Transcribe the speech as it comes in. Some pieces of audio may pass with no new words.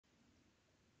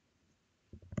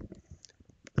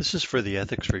This is for the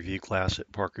Ethics Review class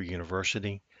at Parker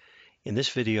University. In this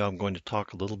video, I'm going to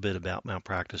talk a little bit about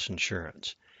malpractice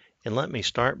insurance. And let me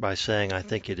start by saying I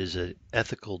think it is an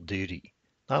ethical duty,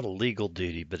 not a legal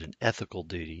duty, but an ethical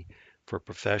duty for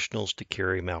professionals to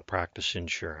carry malpractice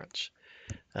insurance.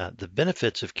 The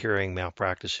benefits of carrying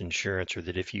malpractice insurance are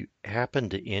that if you happen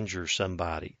to injure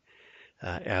somebody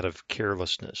out of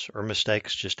carelessness or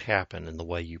mistakes just happen in the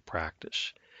way you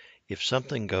practice, if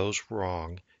something goes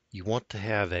wrong, you want to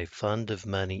have a fund of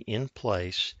money in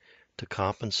place to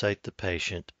compensate the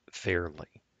patient fairly.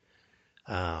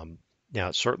 Now,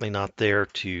 it's certainly not there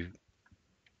to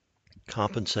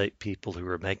compensate people who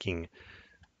are making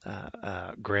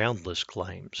groundless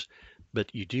claims,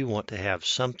 but you do want to have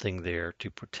something there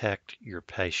to protect your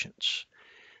patients.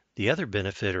 The other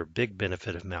benefit or big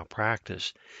benefit of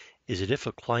malpractice is that if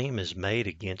a claim is made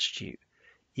against you,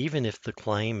 even if the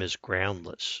claim is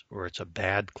groundless or it's a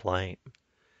bad claim,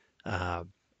 Uh,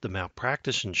 the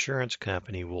malpractice insurance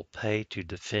company will pay to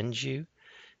defend you.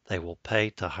 They will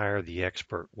pay to hire the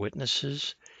expert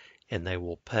witnesses, and they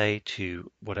will pay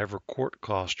to whatever court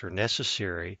costs are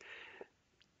necessary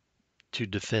to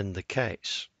defend the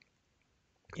case.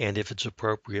 And if it's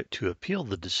appropriate to appeal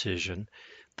the decision,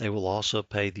 they will also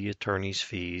pay the attorney's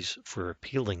fees for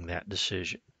appealing that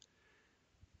decision.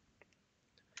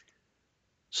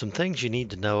 Some things you need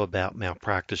to know about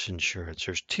malpractice insurance.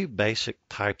 There's two basic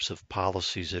types of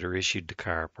policies that are issued to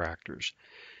chiropractors: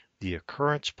 the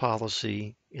occurrence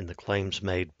policy and the claims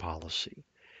made policy.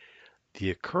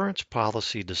 The occurrence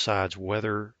policy decides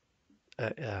whether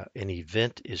an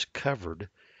event is covered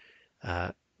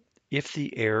if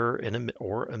the error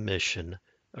or omission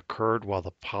occurred while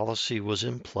the policy was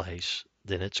in place,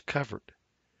 then it's covered.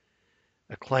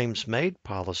 A claims made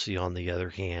policy, on the other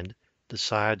hand,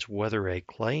 decides whether a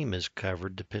claim is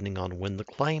covered depending on when the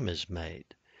claim is made.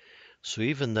 So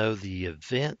even though the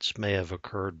events may have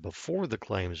occurred before the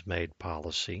claims made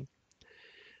policy,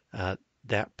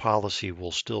 that policy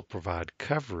will still provide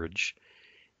coverage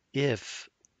if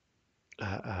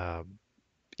the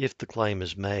claim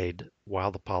is made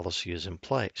while the policy is in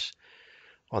place.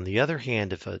 On the other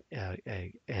hand, if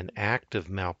an act of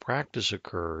malpractice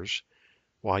occurs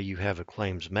while you have a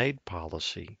claims made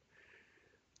policy,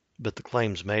 but the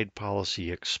claims made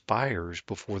policy expires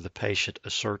before the patient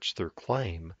asserts their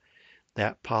claim,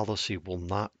 that policy will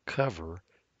not cover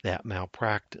that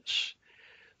malpractice.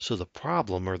 So the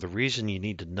problem, or the reason you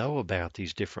need to know about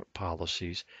these different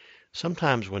policies,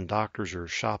 sometimes when doctors are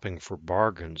shopping for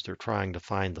bargains, they're trying to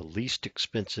find the least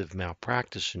expensive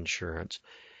malpractice insurance,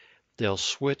 they'll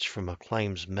switch from a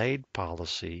claims made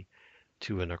policy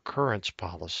to an occurrence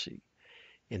policy.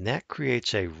 And that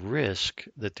creates a risk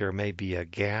that there may be a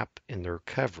gap in their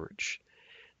coverage.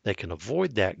 They can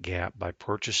avoid that gap by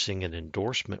purchasing an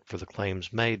endorsement for the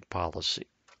claims made policy.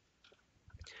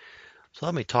 So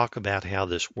let me talk about how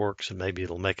this works, and maybe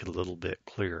it'll make it a little bit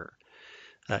clearer.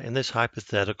 In this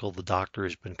hypothetical, the doctor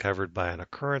has been covered by an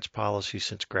occurrence policy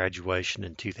since graduation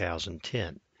in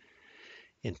 2010.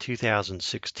 In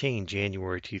 2016,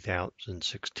 January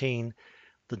 2016,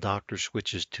 the doctor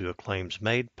switches to a claims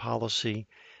made policy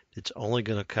that's only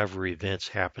going to cover events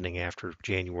happening after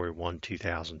January 1,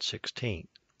 2016.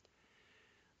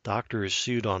 Doctor is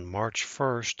sued on March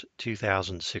 1st,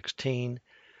 2016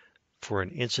 for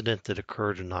an incident that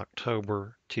occurred in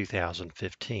October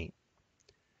 2015.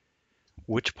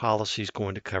 Which policy is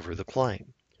going to cover the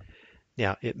claim?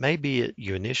 Now, it may be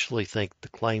you initially think the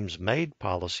claims made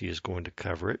policy is going to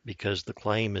cover it because the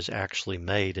claim is actually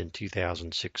made in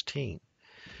 2016.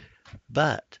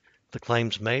 But the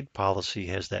claims made policy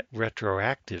has that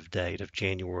retroactive date of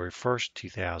January 1st,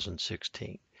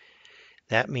 2016.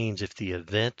 That means if the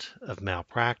event of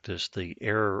malpractice, the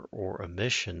error or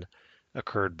omission,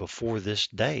 occurred before this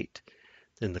date,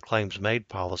 then the claims made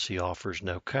policy offers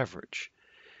no coverage.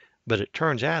 But it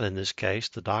turns out in this case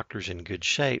the doctor's in good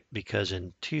shape because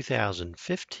in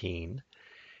 2015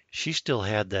 she still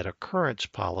had that occurrence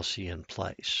policy in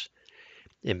place.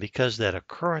 And because that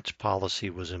occurrence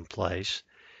policy was in place,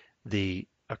 the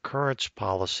occurrence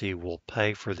policy will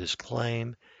pay for this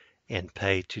claim and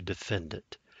pay to defend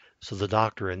it. So the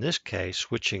doctor in this case,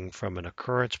 switching from an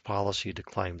occurrence policy to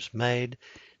claims made,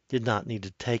 did not need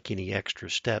to take any extra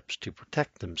steps to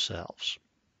protect themselves.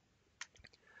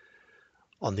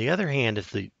 On the other hand, if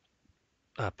the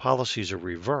policies are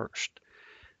reversed,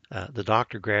 the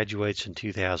doctor graduates in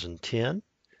 2010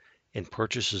 and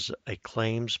purchases a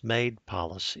claims made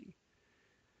policy.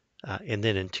 And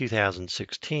then in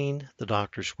 2016, the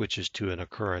doctor switches to an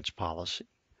occurrence policy.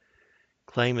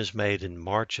 Claim is made in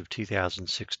March of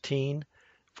 2016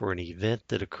 for an event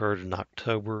that occurred in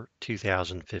October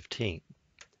 2015.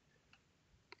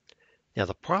 Now,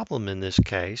 the problem in this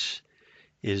case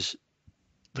is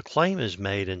the claim is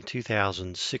made in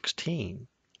 2016,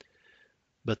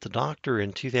 but the doctor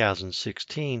in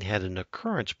 2016 had an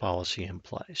occurrence policy in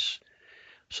place.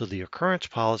 So the occurrence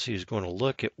policy is going to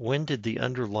look at when did the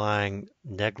underlying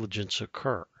negligence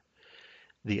occur.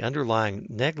 The underlying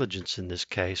negligence in this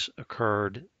case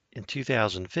occurred in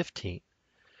 2015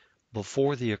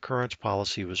 before the occurrence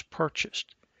policy was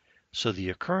purchased. So the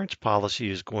occurrence policy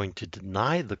is going to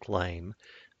deny the claim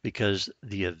because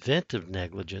the event of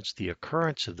negligence, the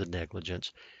occurrence of the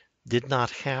negligence, did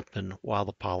not happen while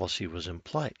the policy was in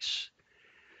place.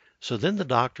 So then the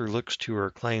doctor looks to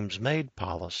her claims made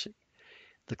policy.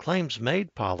 The claims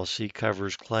made policy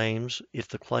covers claims if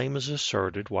the claim is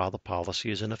asserted while the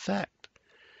policy is in effect.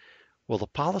 Well, the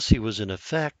policy was in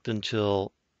effect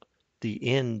until the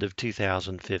end of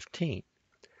 2015,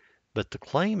 but the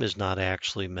claim is not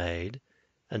actually made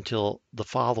until the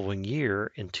following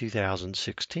year in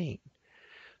 2016.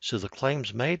 So the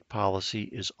claims made policy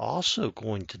is also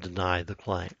going to deny the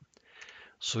claim.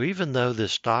 So even though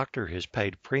this doctor has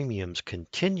paid premiums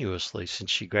continuously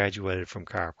since she graduated from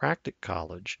chiropractic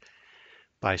college,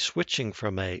 by switching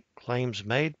from a claims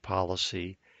made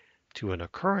policy to an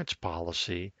occurrence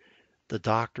policy, the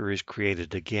doctor has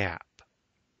created a gap.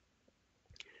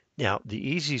 Now, the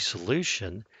easy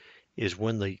solution is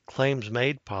when the claims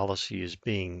made policy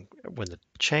when the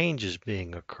change is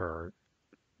being occurred,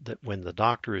 that when the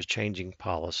doctor is changing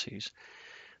policies,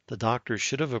 the doctor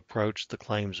should have approached the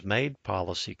claims made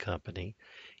policy company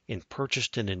and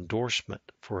purchased an endorsement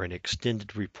for an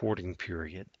extended reporting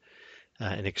period.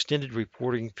 An extended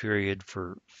reporting period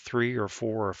for 3 or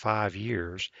 4 or 5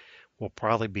 years will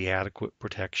probably be adequate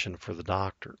protection for the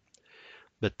doctor.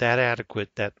 But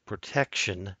that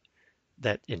protection,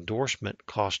 that endorsement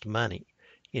cost money.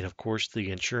 And of course,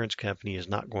 the insurance company is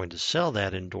not going to sell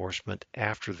that endorsement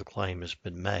after the claim has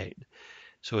been made.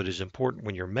 So it is important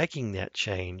when you're making that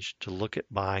change to look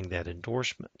at buying that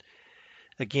endorsement.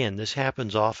 Again, this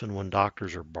happens often when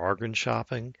doctors are bargain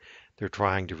shopping. They're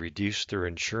trying to reduce their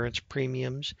insurance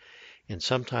premiums, and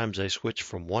sometimes they switch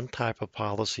from one type of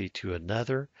policy to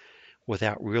another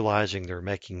without realizing they're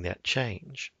making that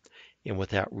change and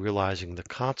without realizing the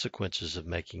consequences of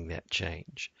making that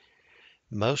change.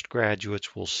 Most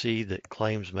graduates will see that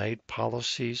claims made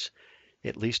policies,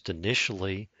 at least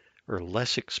initially, are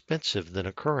less expensive than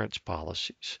occurrence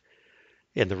policies.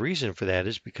 And the reason for that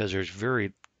is because there's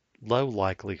very low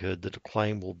likelihood that a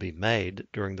claim will be made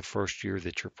during the first year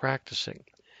that you're practicing.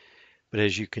 But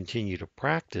as you continue to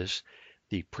practice,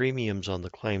 the premiums on the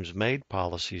claims made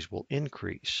policies will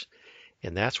increase.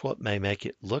 And that's what may make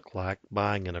it look like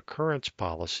buying an occurrence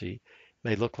policy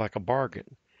may look like a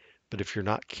bargain. But if you're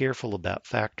not careful about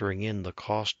factoring in the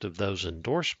cost of those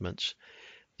endorsements,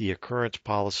 the occurrence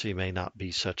policy may not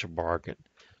be such a bargain.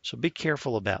 So be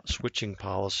careful about switching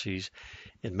policies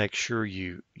and make sure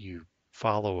you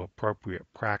follow appropriate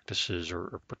practices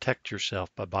or protect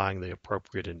yourself by buying the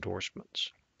appropriate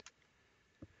endorsements.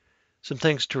 Some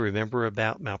things to remember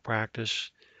about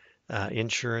malpractice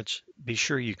insurance. Be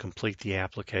sure you complete the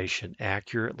application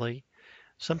accurately.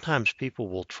 Sometimes people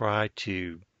will try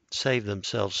to save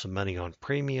themselves some money on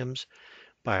premiums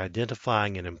by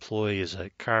identifying an employee as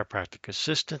a chiropractic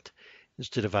assistant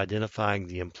instead of identifying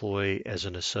the employee as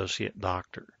an associate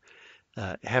doctor.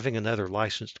 Having another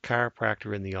licensed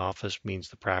chiropractor in the office means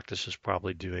the practice is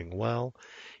probably doing well.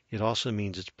 It also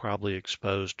means it's probably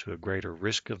exposed to a greater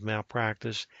risk of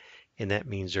malpractice, and that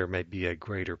means there may be a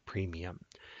greater premium.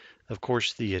 Of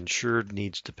course, the insured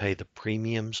needs to pay the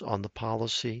premiums on the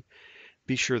policy.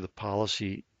 Be sure the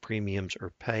policy premiums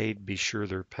are paid. Be sure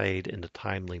they're paid in a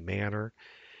timely manner.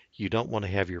 You don't want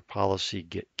to have your policy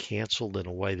get canceled in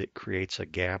a way that creates a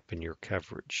gap in your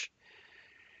coverage.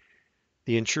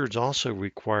 The insured is also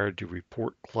required to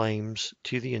report claims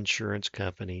to the insurance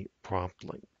company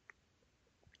promptly.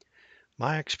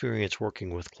 My experience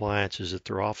working with clients is that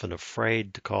they're often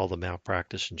afraid to call the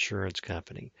malpractice insurance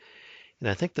company. And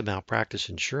I think the malpractice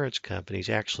insurance companies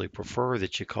actually prefer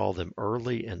that you call them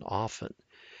early and often.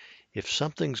 If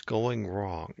something's going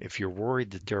wrong, if you're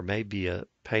worried that there may be a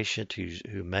patient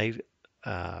who may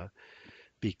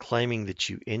be claiming that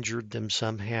you injured them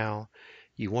somehow,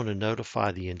 you want to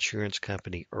notify the insurance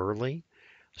company early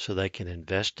so they can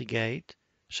investigate,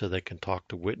 so they can talk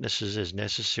to witnesses as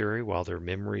necessary while their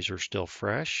memories are still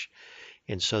fresh,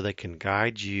 and so they can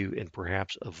guide you in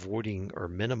perhaps avoiding or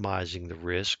minimizing the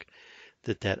risk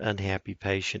that that unhappy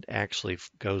patient actually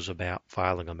goes about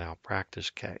filing a malpractice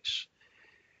case.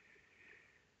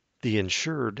 The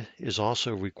insured is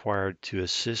also required to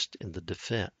assist in the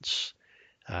defense.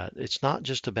 It's not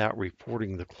just about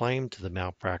reporting the claim to the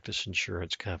malpractice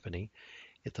insurance company.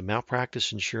 If the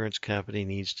malpractice insurance company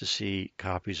needs to see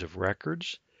copies of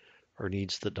records or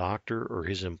needs the doctor or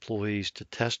his employees to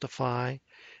testify,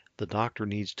 the doctor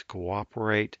needs to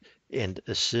cooperate and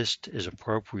assist as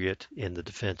appropriate in the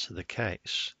defense of the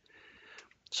case.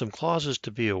 Some clauses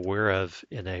to be aware of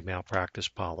in a malpractice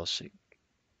policy.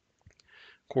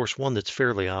 Of course, one that's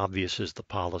fairly obvious is the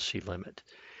policy limit.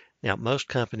 Now, most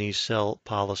companies sell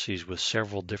policies with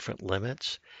several different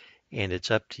limits, and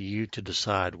it's up to you to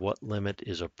decide what limit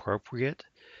is appropriate.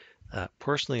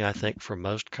 Personally, I think for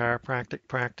most chiropractic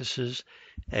practices,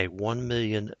 a 1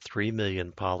 million, 3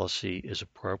 million policy is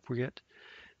appropriate.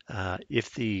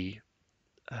 If the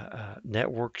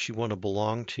networks you want to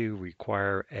belong to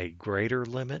require a greater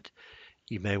limit,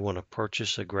 you may want to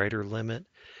purchase a greater limit,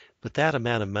 but that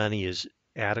amount of money is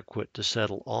adequate to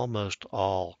settle almost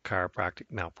all chiropractic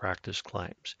malpractice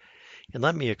claims. And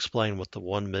let me explain what the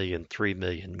 1 million, 3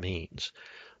 million means.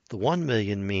 The 1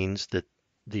 million means that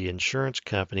the insurance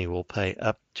company will pay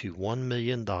up to $1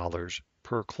 million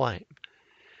per claim.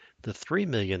 The $3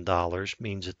 million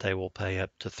means that they will pay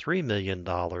up to $3 million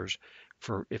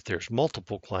for, if there's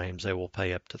multiple claims, they will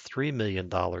pay up to $3 million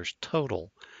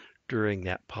total during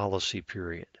that policy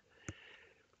period.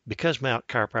 Because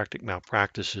chiropractic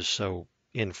malpractice is so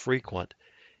infrequent,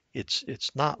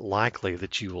 it's not likely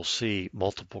that you will see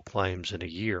multiple claims in a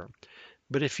year.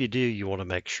 But if you do, you want to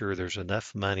make sure there's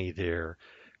enough money there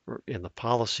in the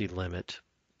policy limit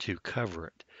to cover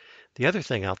it. The other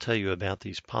thing I'll tell you about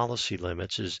these policy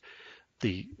limits is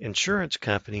the insurance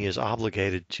company is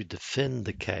obligated to defend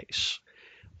the case.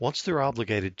 Once they're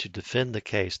obligated to defend the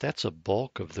case, that's a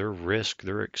bulk of their risk,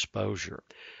 their exposure.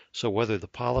 So whether the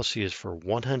policy is for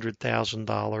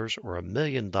 $100,000 or $1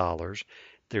 million,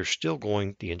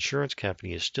 the insurance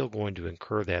company is still going to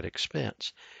incur that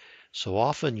expense. So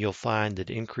often you'll find that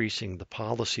increasing the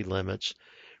policy limits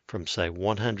from say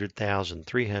 $100,000,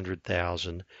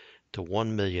 $300,000 to $1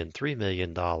 million, $3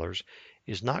 million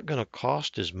is not going to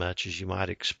cost as much as you might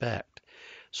expect.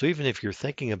 So even if you're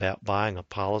thinking about buying a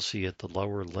policy at the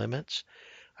lower limits,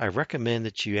 I recommend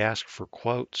that you ask for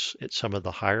quotes at some of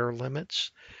the higher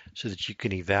limits so that you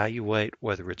can evaluate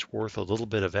whether it's worth a little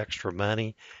bit of extra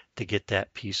money to get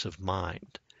that peace of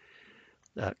mind.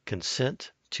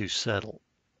 Consent to settle.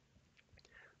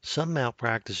 Some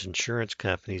malpractice insurance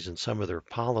companies and some of their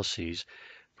policies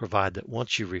provide that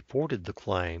once you reported the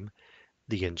claim,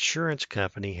 the insurance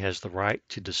company has the right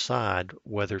to decide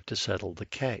whether to settle the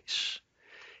case.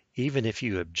 Even if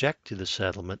you object to the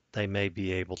settlement, they may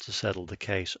be able to settle the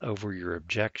case over your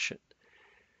objection.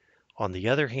 On the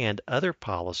other hand, other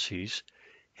policies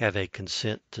have a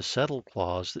consent to settle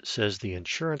clause that says the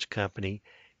insurance company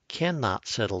cannot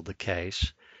settle the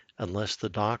case unless the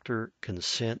doctor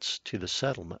consents to the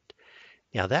settlement.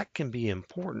 Now that can be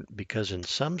important because in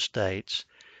some states,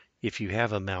 if you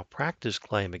have a malpractice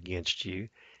claim against you,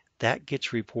 that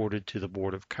gets reported to the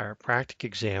Board of Chiropractic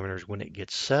Examiners when it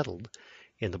gets settled,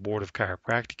 and the Board of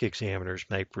Chiropractic Examiners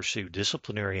may pursue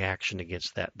disciplinary action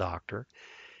against that doctor.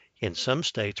 And some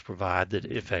states provide that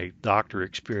if a doctor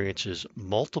experiences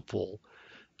multiple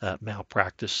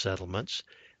malpractice settlements,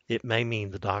 it may mean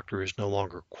the doctor is no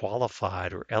longer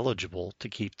qualified or eligible to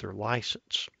keep their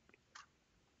license.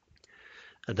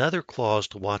 Another clause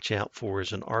to watch out for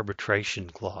is an arbitration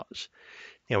clause.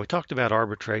 Now, we talked about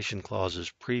arbitration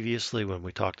clauses previously when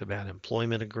we talked about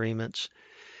employment agreements,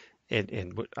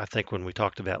 and I think when we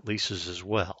talked about leases as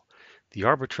well. The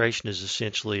arbitration is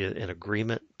essentially an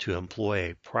agreement to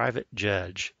employ a private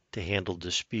judge to handle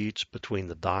disputes between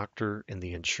the doctor and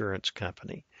the insurance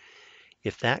company.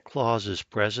 If that clause is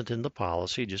present in the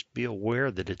policy, just be aware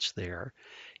that it's there,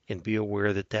 and be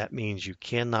aware that that means you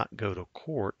cannot go to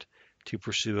court to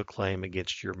pursue a claim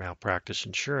against your malpractice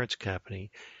insurance company.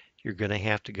 You're going to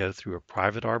have to go through a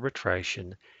private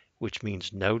arbitration, which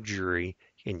means no jury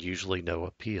and usually no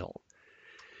appeal.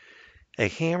 A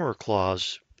hammer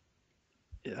clause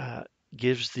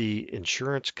gives the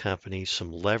insurance company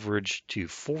some leverage to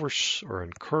force or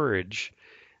encourage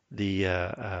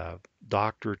the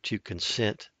doctor to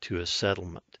consent to a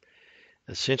settlement.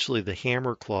 Essentially, the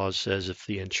hammer clause says if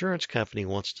the insurance company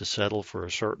wants to settle for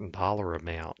a certain dollar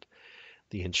amount,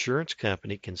 the insurance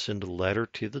company can send a letter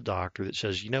to the doctor that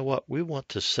says, you know what, we want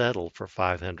to settle for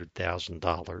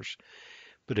 $500,000,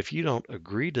 but if you don't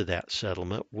agree to that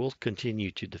settlement, we'll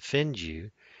continue to defend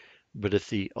you. But if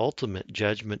the ultimate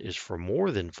judgment is for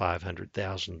more than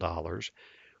 $500,000,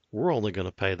 we're only going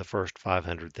to pay the first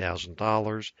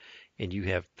 $500,000, and you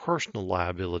have personal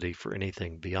liability for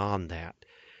anything beyond that.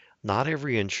 Not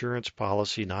every insurance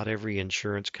policy, not every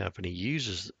insurance company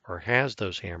uses or has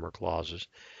those hammer clauses,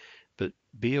 but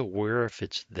be aware if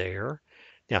it's there.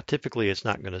 Now, typically it's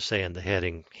not going to say in the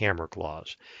heading hammer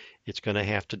clause. It's going to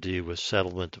have to do with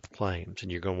settlement of claims,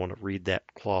 and you're going to want to read that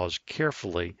clause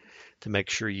carefully to make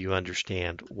sure you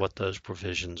understand what those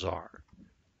provisions are.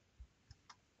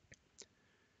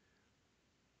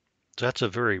 So that's a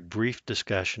very brief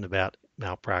discussion about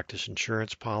malpractice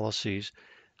insurance policies.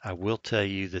 I will tell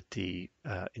you that the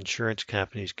insurance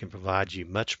companies can provide you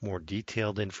much more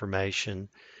detailed information.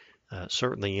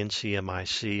 Certainly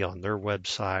NCMIC on their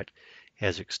website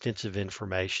has extensive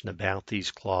information about these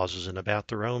clauses and about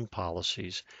their own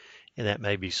policies, and that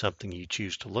may be something you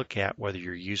choose to look at whether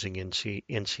you're using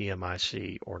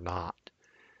NCMIC or not.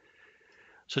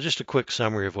 So just a quick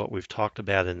summary of what we've talked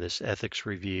about in this ethics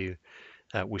review.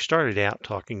 We started out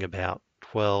talking about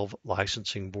 12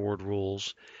 licensing board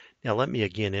rules. Now, let me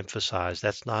again emphasize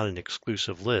that's not an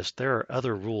exclusive list. There are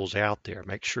other rules out there.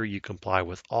 Make sure you comply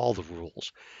with all the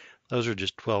rules. Those are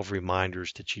just 12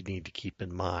 reminders that you need to keep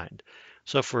in mind.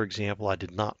 So, for example, I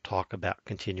did not talk about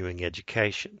continuing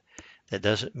education. That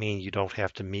doesn't mean you don't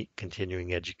have to meet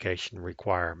continuing education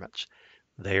requirements.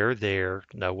 They're there,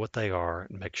 know what they are,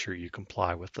 and make sure you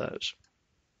comply with those.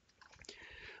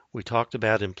 We talked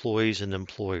about employees and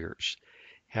employers,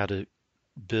 how to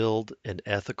build an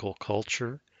ethical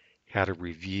culture, how to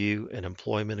review an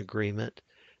employment agreement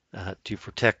to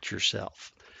protect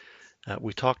yourself.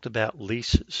 We talked about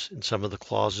leases and some of the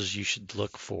clauses you should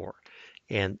look for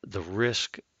and the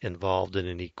risk involved in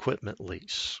an equipment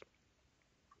lease.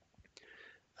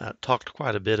 Talked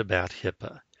quite a bit about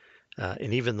HIPAA.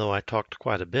 And even though I talked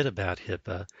quite a bit about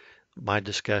HIPAA, my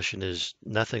discussion is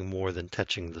nothing more than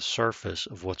touching the surface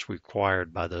of what's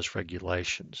required by those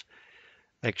regulations.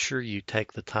 Make sure you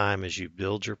take the time as you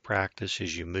build your practice,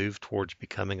 as you move towards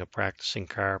becoming a practicing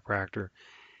chiropractor.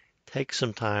 Take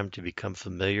some time to become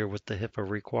familiar with the HIPAA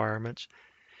requirements.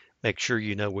 Make sure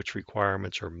you know which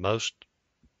requirements are most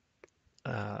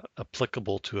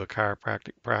applicable to a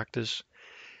chiropractic practice,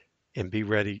 and be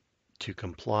ready to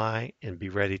comply and be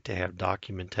ready to have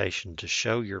documentation to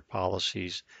show your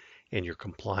policies and your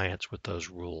compliance with those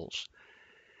rules.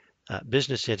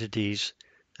 Business entities,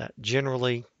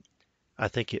 generally, I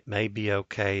think it may be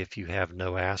okay if you have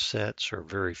no assets or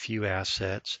very few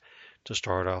assets to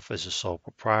start off as a sole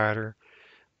proprietor.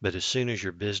 But as soon as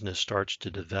your business starts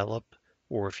to develop,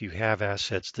 or if you have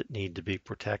assets that need to be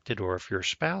protected, or if your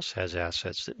spouse has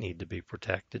assets that need to be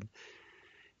protected,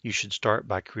 you should start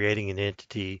by creating an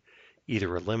entity,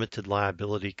 either a limited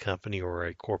liability company or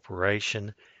a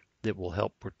corporation, that will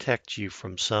help protect you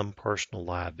from some personal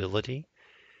liability.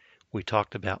 We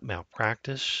talked about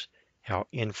malpractice, how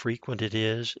infrequent it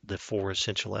is, the 4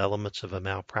 essential elements of a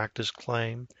malpractice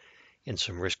claim, and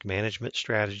some risk management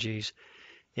strategies.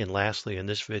 And lastly, in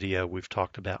this video, we've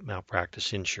talked about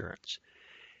malpractice insurance.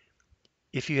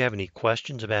 If you have any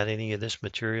questions about any of this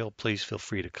material, please feel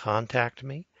free to contact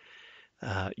me.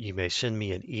 You may send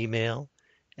me an email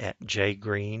at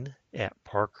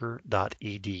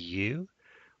jgreen@parker.edu,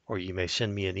 or you may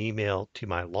send me an email to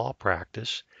my law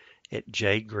practice at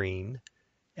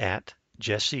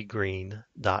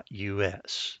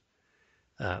jgreen@jessegreen.us.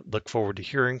 Look forward to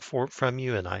hearing from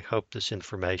you, and I hope this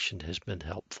information has been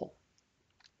helpful.